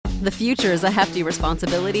The future is a hefty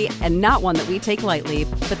responsibility and not one that we take lightly.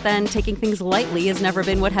 But then taking things lightly has never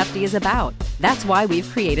been what Hefty is about. That's why we've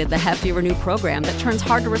created the Hefty Renew program that turns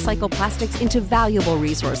hard-to-recycle plastics into valuable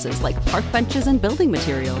resources like park benches and building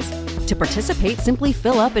materials. To participate, simply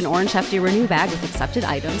fill up an orange Hefty Renew bag with accepted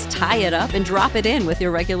items, tie it up, and drop it in with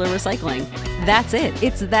your regular recycling. That's it.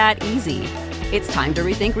 It's that easy. It's time to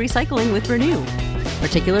rethink recycling with Renew.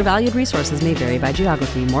 Particular valued resources may vary by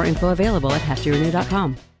geography. More info available at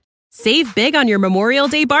heftyrenew.com. Save big on your Memorial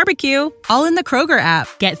Day barbecue, all in the Kroger app.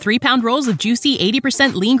 Get 3-pound rolls of juicy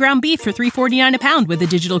 80% lean ground beef for $3.49 a pound with a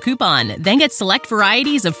digital coupon. Then get select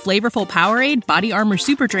varieties of flavorful Powerade, Body Armor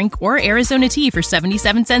Super Drink, or Arizona tea for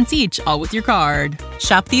 77 cents each, all with your card.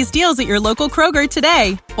 Shop these deals at your local Kroger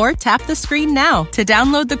today, or tap the screen now to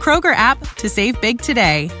download the Kroger app to save big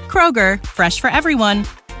today. Kroger, fresh for everyone.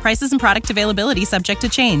 Prices and product availability subject to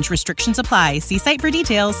change. Restrictions apply. See site for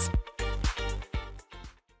details.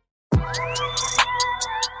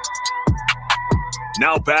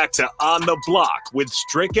 Now back to On the Block with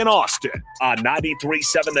Strick and Austin on 93.7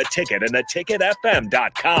 The Ticket and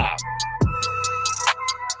theticketfm.com.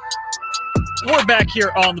 We're back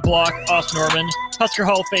here on the block. Austin Norman, Husker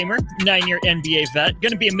Hall of Famer, 9-year NBA vet.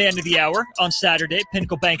 Going to be a man of the hour on Saturday,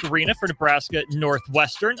 Pinnacle Bank Arena for Nebraska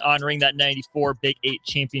Northwestern, honoring that 94 Big 8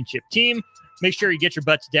 championship team. Make sure you get your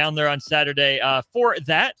butts down there on Saturday for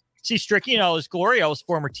that. See Stricky in all his glory, all his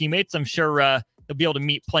former teammates. I'm sure he'll be able to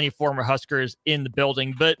meet plenty of former Huskers in the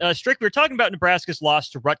building. But Strick, we were talking about Nebraska's loss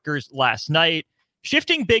to Rutgers last night.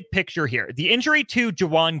 Shifting big picture here, the injury to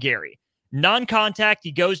Juwan Gary. Non-contact,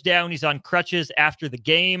 he goes down, he's on crutches after the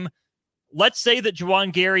game. Let's say that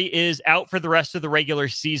Juwan Gary is out for the rest of the regular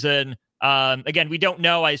season. Again, we don't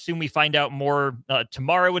know. I assume we find out more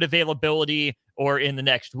tomorrow with availability or in the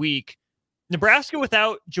next week. Nebraska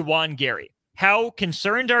without Juwan Gary. How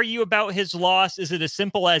concerned are you about his loss? Is it as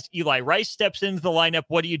simple as Eli Rice steps into the lineup?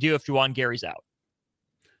 What do you do if Juwan Gary's out?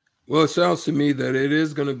 Well, it sounds to me that it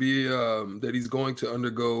is going to be that he's going to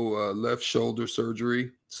undergo left shoulder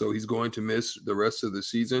surgery. So he's going to miss the rest of the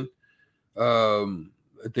season. I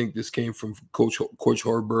think this came from Coach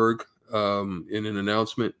Horberg in an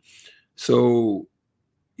announcement. So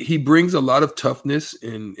he brings a lot of toughness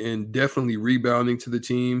and definitely rebounding to the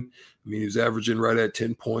team. I mean, he was averaging right at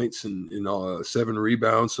 10 points and 7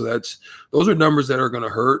 rebounds. So those are numbers that are going to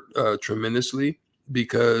hurt tremendously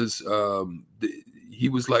because he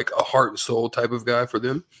was like a heart and soul type of guy for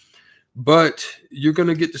them. But you're going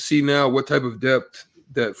to get to see now what type of depth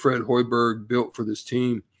that Fred Hoiberg built for this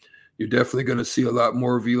team. You're definitely going to see a lot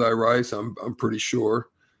more of Eli Rice, I'm pretty sure.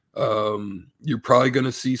 You're probably going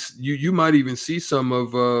to see – you might even see some of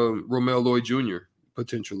Romel Lloyd Jr.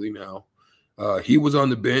 potentially now. He was on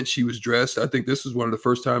the bench. He was dressed. I think this is one of the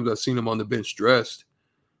first times I've seen him on the bench dressed.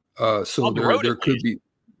 So there could be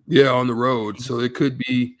 – on the road. So it could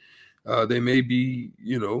be they may be,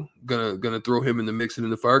 gonna throw him in the mix and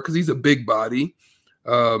in the fire because he's a big body.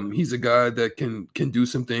 He's a guy that can do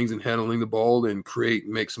some things in handling the ball and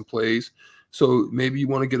make some plays. So maybe you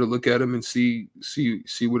want to get a look at him and see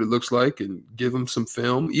what it looks like and give him some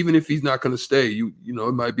film. Even if he's not going to stay, it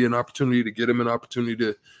might be an opportunity to get him an opportunity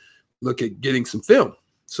to look at getting some film.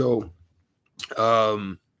 So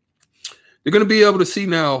they're going to be able to see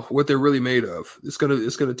now what they're really made of. It's going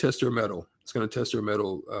to test their mettle. It's going to test their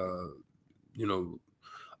mettle,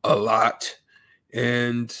 a lot.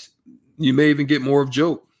 And you may even get more of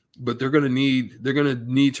Joe, but they're going to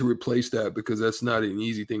need to replace that because that's not an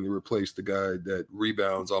easy thing to replace the guy that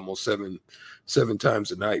rebounds almost seven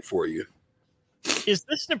times a night for you. Is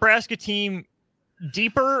this Nebraska team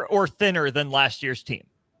deeper or thinner than last year's team?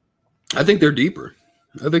 I think they're deeper.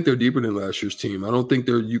 I think they're deeper than last year's team. I don't think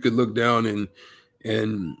you could look down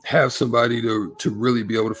and have somebody to really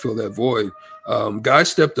be able to fill that void.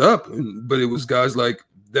 Guys stepped up, but it was guys like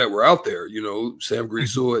that were out there. Sam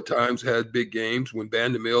Griesel at times had big games when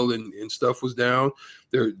Bandemill and stuff was down.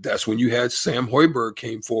 That's when you had Sam Hoiberg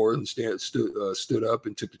came forward and stood up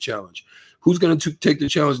and took the challenge. Who's going to take the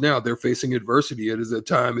challenge now? They're facing adversity. It is a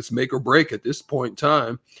time. It's make or break at this point in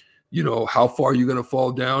time. How far are you going to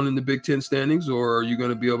fall down in the Big Ten standings, or are you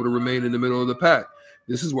going to be able to remain in the middle of the pack?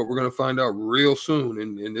 This is what we're going to find out real soon,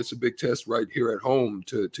 and it's a big test right here at home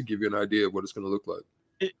to give you an idea of what it's going to look like.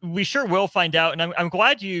 We sure will find out, and I'm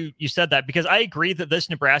glad you said that because I agree that this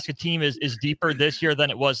Nebraska team is deeper this year than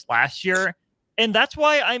it was last year, and that's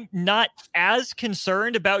why I'm not as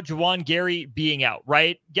concerned about Juwan Gary being out,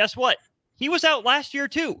 right? Guess what? He was out last year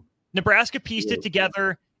too. Nebraska pieced it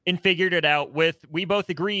together and figured it out with, we both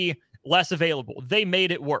agree, less available. They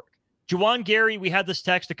made it work. Juwan Gary, we had this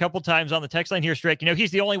text a couple times on the text line here, Strick. He's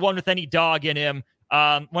the only one with any dog in him.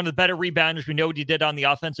 One of the better rebounders. We know what he did on the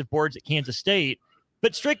offensive boards at Kansas State.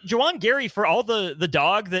 But Juwan Gary, for all the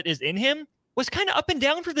dog that is in him, was kind of up and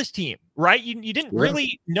down for this team, right? You didn't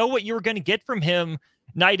really know what you were going to get from him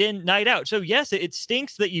night in, night out. So, yes, it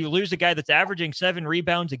stinks that you lose a guy that's averaging 7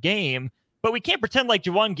 rebounds a game, but we can't pretend like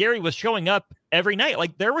Juwan Gary was showing up every night.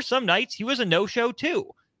 Like, there were some nights he was a no-show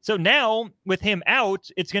too. So now, with him out,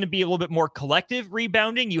 it's going to be a little bit more collective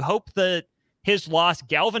rebounding. You hope that his loss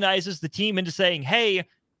galvanizes the team into saying, hey,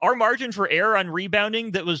 our margin for error on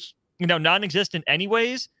rebounding that was, non-existent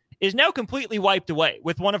anyways, is now completely wiped away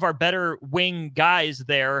with one of our better wing guys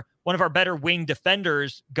there, one of our better wing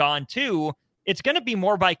defenders gone too. It's going to be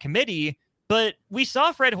more by committee, but we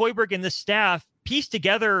saw Fred Hoiberg and the staff piece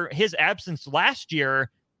together his absence last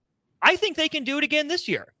year. I think they can do it again this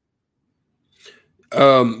year.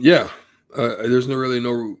 There's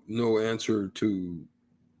no answer to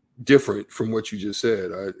different from what you just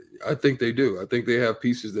said. I think they do. I think they have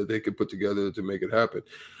pieces that they could put together to make it happen.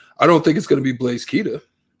 I don't think it's going to be Blaise Keita.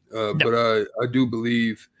 No. But I do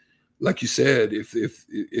believe, like you said,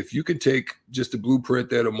 if you can take just the blueprint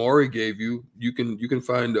that Amari gave you, you can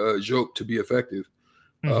find Jope to be effective.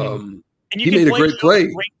 Mm-hmm. And he made a great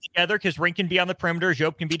play together because Rink can be on the perimeter,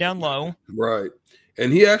 Jope can be down low. Right,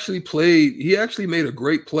 and he actually made a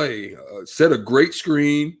great play, set a great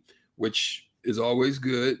screen, which is always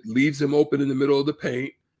good. Leaves him open in the middle of the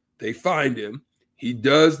paint. They find him. He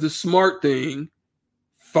does the smart thing.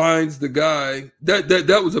 Finds the guy.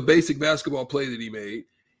 That was a basic basketball play that he made.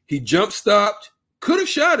 He jump stopped, could have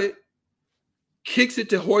shot it, kicks it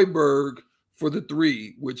to Hoiberg for the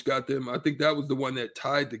 3, which got them. I think that was the one that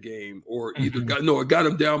tied the game, or either it got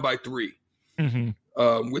them down by 3.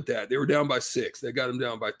 Mm-hmm. With that, they were down by 6. That got them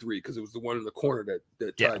down by 3 because it was the one in the corner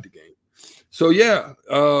that tied the game. So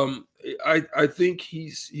I think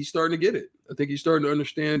he's starting to get it. I think he's starting to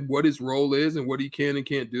understand what his role is and what he can and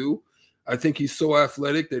can't do. I think he's so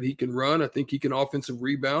athletic that he can run. I think he can offensive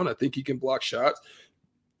rebound. I think he can block shots.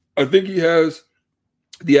 I think he has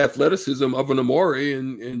the athleticism of an Amari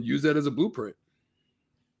and use that as a blueprint.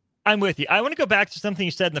 I'm with you. I want to go back to something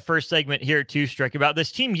you said in the first segment here too, Strick, about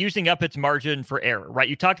this team using up its margin for error, right?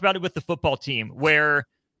 You talked about it with the football team where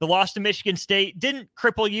the loss to Michigan State didn't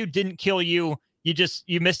cripple you, didn't kill you.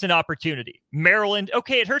 You missed an opportunity. Maryland,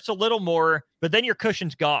 okay, it hurts a little more, but then your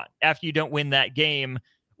cushion's gone after you don't win that game.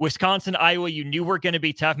 Wisconsin, Iowa, you knew were going to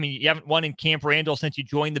be tough. I mean, you haven't won in Camp Randall since you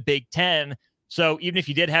joined the Big Ten. So even if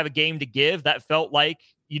you did have a game to give, that felt like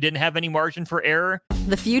you didn't have any margin for error.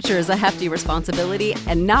 The future is a hefty responsibility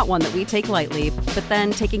and not one that we take lightly. But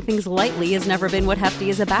then taking things lightly has never been what Hefty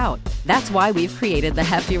is about. That's why we've created the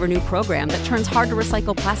Hefty Renew program that turns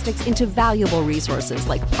hard-to-recycle plastics into valuable resources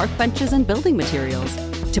like park benches and building materials.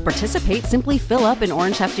 To participate, simply fill up an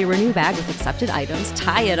orange Hefty Renew bag with accepted items,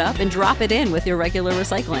 tie it up, and drop it in with your regular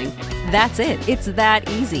recycling. That's it. It's that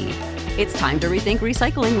easy. It's time to rethink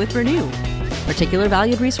recycling with Renew. Particular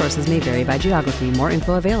valued resources may vary by geography. More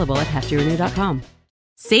info available at heftyrenew.com.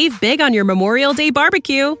 Save big on your Memorial Day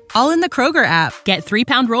barbecue, all in the Kroger app. Get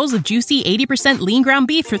 3-pound rolls of juicy 80% lean ground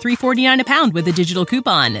beef for $3.49 a pound with a digital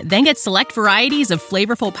coupon. Then get select varieties of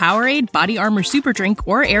flavorful Powerade, Body Armor Super Drink,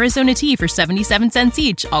 or Arizona tea for 77 cents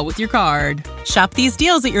each, all with your card. Shop these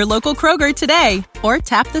deals at your local Kroger today, or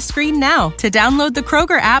tap the screen now to download the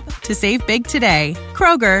Kroger app to save big today.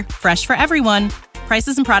 Kroger, fresh for everyone.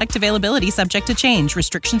 Prices and product availability subject to change.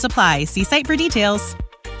 Restrictions apply. See site for details.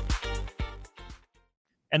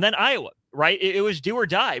 And then Iowa, right? It was do or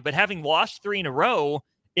die, but having lost 3 in a row,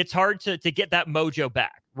 it's hard to get that mojo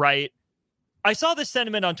back, right? I saw this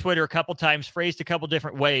sentiment on Twitter a couple times, phrased a couple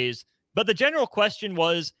different ways, but the general question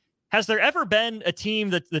was, has there ever been a team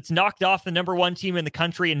that's knocked off the number 1 team in the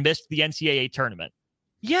country and missed the NCAA tournament?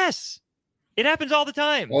 Yes. It happens all the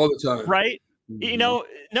time. All the time. Right? Mm-hmm.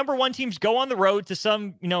 Number 1 teams go on the road to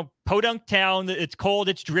some, podunk town. It's cold,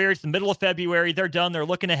 it's dreary, it's the middle of February. They're done. They're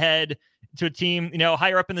looking ahead to a team,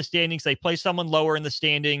 higher up in the standings. They play someone lower in the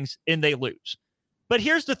standings and they lose. But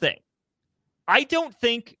here's the thing. I don't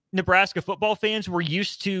think Nebraska football fans were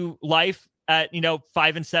used to life at, 5-7,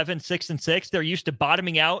 6-6. They're used to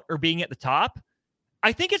bottoming out or being at the top.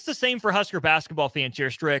 I think it's the same for Husker basketball fans here,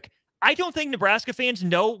 Strick. I don't think Nebraska fans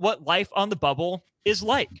know what life on the bubble is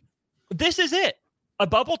like. This is it. A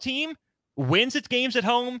bubble team wins its games at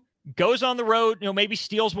home, goes on the road, maybe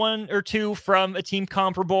steals 1 or 2 from a team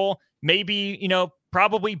comparable, maybe,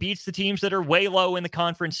 probably beats the teams that are way low in the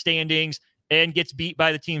conference standings and gets beat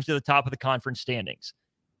by the teams to the top of the conference standings.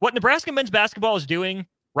 What Nebraska men's basketball is doing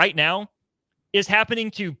right now is happening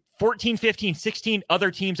to 14, 15, 16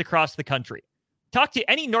 other teams across the country. Talk to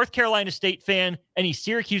any North Carolina State fan, any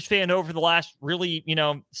Syracuse fan over the last really,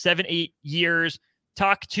 7-8 years.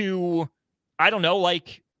 talk to, I don't know,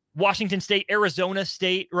 like Washington State, Arizona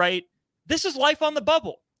State, right? This is life on the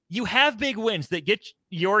bubble. You have big wins that get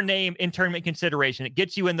your name in tournament consideration. It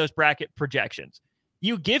gets you in those bracket projections.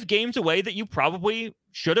 You give games away that you probably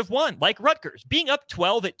should have won, like Rutgers. Being up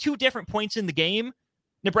 12 at 2 different points in the game,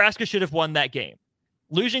 Nebraska should have won that game.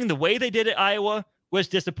 Losing the way they did at Iowa was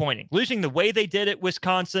disappointing. Losing the way they did at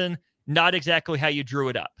Wisconsin, not exactly how you drew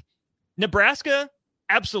it up. Nebraska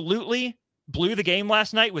absolutely blew the game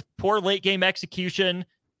last night with poor late game execution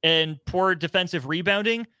and poor defensive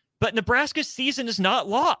rebounding, but Nebraska's season is not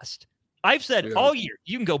lost. I've said all year,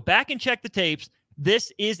 you can go back and check the tapes.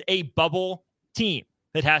 This is a bubble team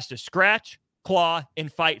that has to scratch, claw,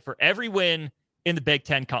 and fight for every win in the Big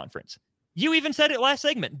Ten Conference. You even said it last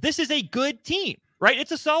segment. This is a good team, right?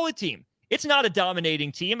 It's a solid team. It's not a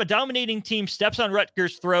dominating team. A dominating team steps on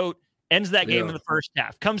Rutgers' throat, ends that game in the first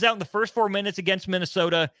half, comes out in the first 4 minutes against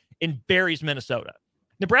Minnesota and buries Minnesota.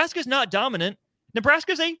 Nebraska's not dominant.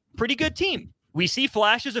 Nebraska's a pretty good team. We see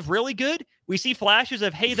flashes of really good. We see flashes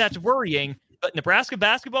of, hey, that's worrying. But Nebraska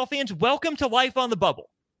basketball fans, welcome to life on the bubble.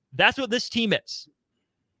 That's what this team is.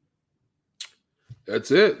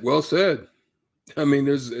 That's it. Well said. I mean,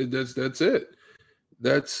 that's it.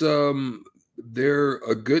 That's they're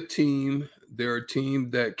a good team. They're a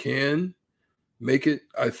team that can make it,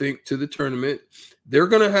 I think, to the tournament. They're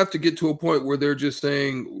going to have to get to a point where they're just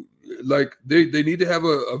saying, like, they need to have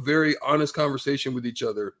a very honest conversation with each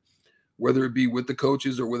other, whether it be with the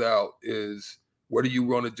coaches or without, is what do you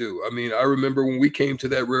want to do? I mean, I remember when we came to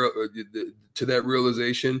that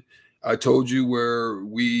realization, I told you where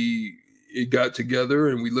it got together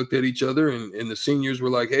and we looked at each other and the seniors were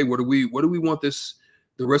like, hey, what do we want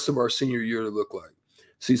the rest of our senior year to look like?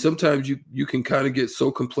 See, sometimes you can kind of get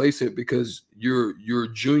so complacent because you're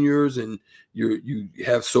juniors and you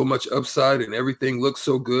have so much upside and everything looks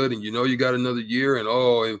so good and you got another year and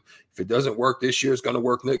if it doesn't work this year, it's going to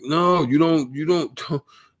work next. No, you don't.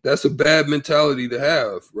 That's a bad mentality to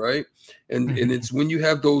have, right? And it's when you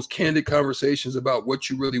have those candid conversations about what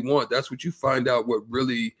you really want, that's what you find out what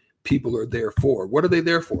really people are there for. What are they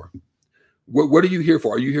there for? What are you here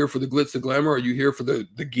for? Are you here for the glitz, the glamour? Are you here for the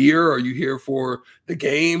gear? Are you here for the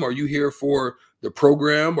game? Are you here for the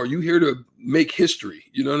program? Are you here to make history?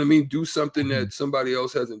 You know what I mean? Do something that somebody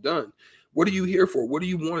else hasn't done. What are you here for? What do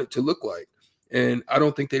you want it to look like? And I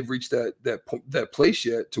don't think they've reached that place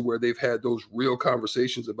yet to where they've had those real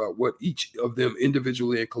conversations about what each of them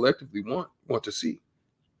individually and collectively want to see.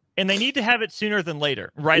 And they need to have it sooner than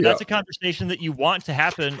later, right? Yeah. That's a conversation that you want to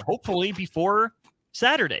happen, hopefully, before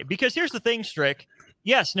Saturday. Because here's the thing, Strick.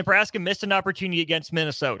 Yes, Nebraska missed an opportunity against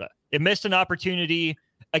Minnesota. It missed an opportunity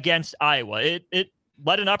against Iowa. It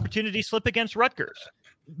let an opportunity slip against Rutgers.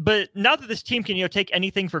 But not that this team can, take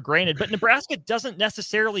anything for granted, but Nebraska doesn't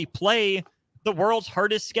necessarily play the world's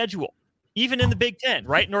hardest schedule, even in the Big Ten,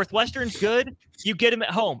 right? Northwestern's good. You get them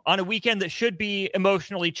at home on a weekend that should be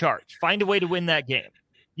emotionally charged. Find a way to win that game.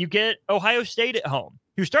 You get Ohio State at home,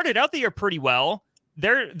 who started out the year pretty well.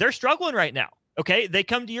 They're struggling right now. Okay, they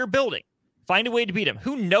come to your building. Find a way to beat them.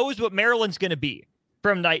 Who knows what Maryland's going to be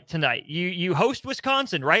from night to night? You host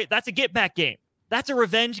Wisconsin, right? That's a get-back game. That's a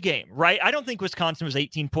revenge game, right? I don't think Wisconsin was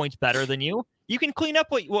 18 points better than you. You can clean up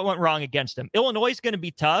what went wrong against them. Illinois is going to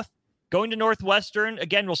be tough. Going to Northwestern,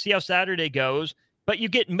 again, we'll see how Saturday goes. But you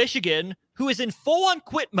get Michigan, who is in full-on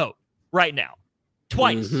quit mode right now.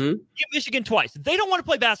 Twice. You get Michigan twice. They don't want to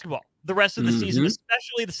play basketball the rest of the season,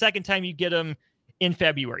 especially the second time you get them in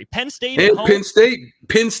February. Penn State at home.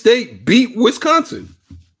 Penn State beat Wisconsin.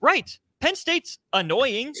 Right. Penn State's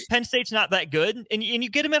annoying. Penn State's not that good, and you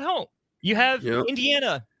get them at home. You have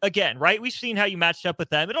Indiana again, right? We've seen how you matched up with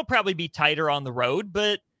them. It'll probably be tighter on the road,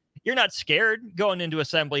 but you're not scared going into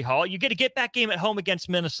Assembly Hall. You get a get-back game at home against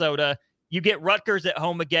Minnesota. You get Rutgers at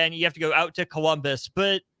home again. You have to go out to Columbus.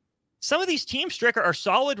 But some of these teams, Stricker, are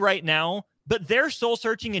solid right now, but they're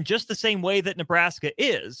soul-searching in just the same way that Nebraska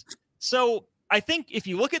is. So I think if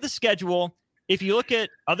you look at the schedule, if you look at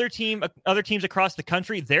other teams across the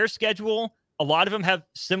country, their schedule, a lot of them have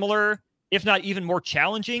similar, if not even more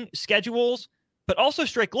challenging schedules. But also,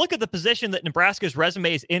 Strick, look at the position that Nebraska's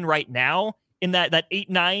resume is in right now, in that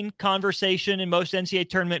 8-9 conversation in most NCAA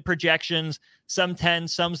tournament projections, some 10s,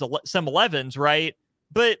 some 11s, right?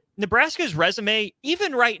 But Nebraska's resume,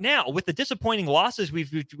 even right now, with the disappointing losses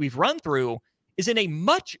we've run through, is in a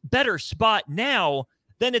much better spot now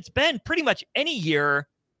than it's been pretty much any year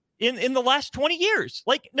in the last 20 years.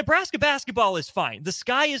 Like, Nebraska basketball is fine. The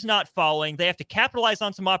sky is not falling. They have to capitalize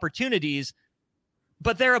on some opportunities,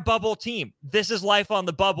 but they're a bubble team. This is life on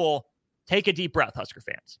the bubble. Take a deep breath, Husker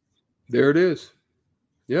fans. There it is.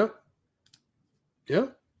 Yeah.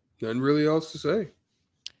 Nothing really else to say.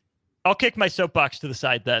 I'll kick my soapbox to the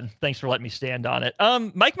side then. Thanks for letting me stand on it.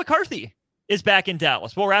 Mike McCarthy is back in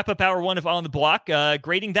Dallas. We'll wrap up hour one of On the Block,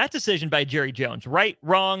 grading that decision by Jerry Jones. Right,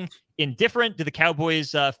 wrong, indifferent. Do the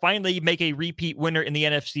Cowboys finally make a repeat winner in the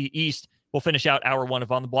NFC East? We'll finish out hour one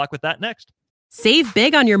of On the Block with that next. Save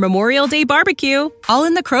big on your Memorial Day barbecue, all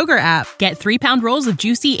in the Kroger app. Get 3-pound rolls of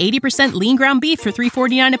juicy 80% lean ground beef for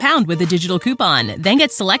 $3.49 a pound with a digital coupon. Then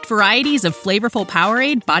get select varieties of flavorful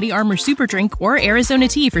Powerade, Body Armor Super Drink, or Arizona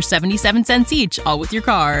tea for 77 cents each, all with your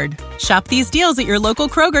card. Shop these deals at your local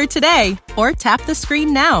Kroger today, or tap the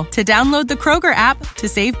screen now to download the Kroger app to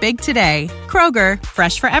save big today. Kroger,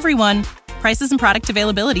 fresh for everyone. Prices and product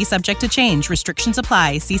availability subject to change. Restrictions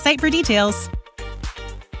apply. See site for details.